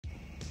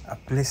A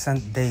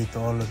pleasant day to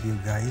all of you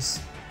guys.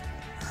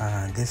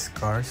 These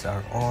cars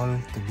are all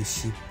to be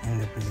shipped in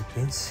the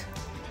Philippines.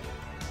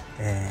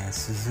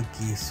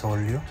 Suzuki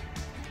Solio,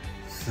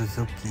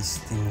 Suzuki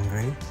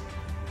Stingray,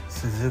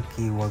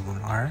 Suzuki Wagon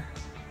R,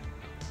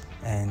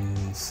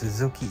 and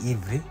Suzuki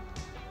Ivry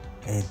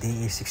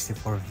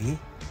DE64V,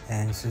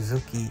 and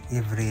Suzuki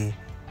Ivry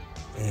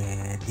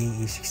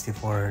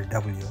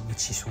DE64W,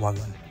 which is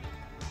Wagon.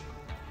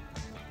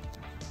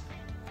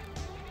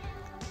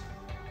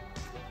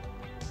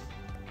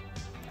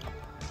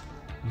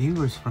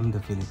 Viewers from the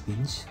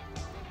Philippines,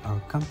 our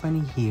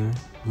company here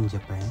in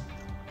Japan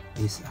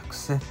is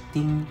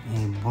accepting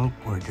a bulk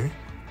order,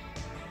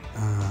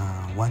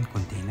 one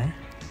container.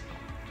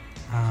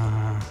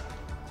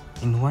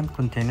 In one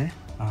container,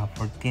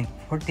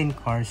 14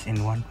 cars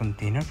in one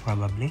container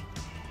probably.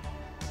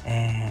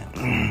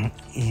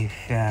 If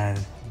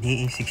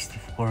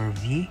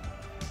DA64V,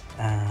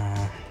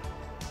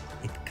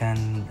 it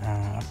can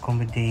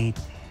accommodate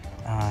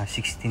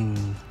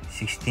 16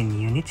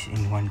 units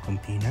in one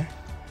container.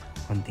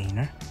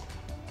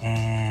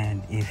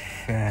 And if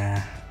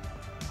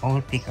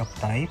all pickup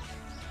type,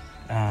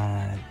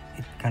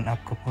 it can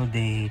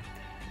accommodate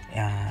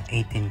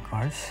 18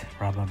 cars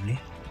probably.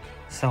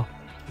 So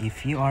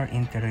if you are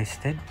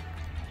interested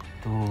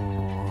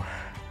to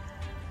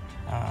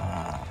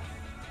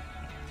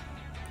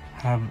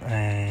have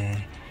a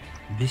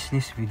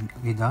business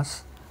with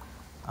us,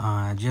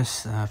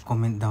 just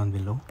comment down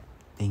below.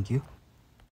 Thank you.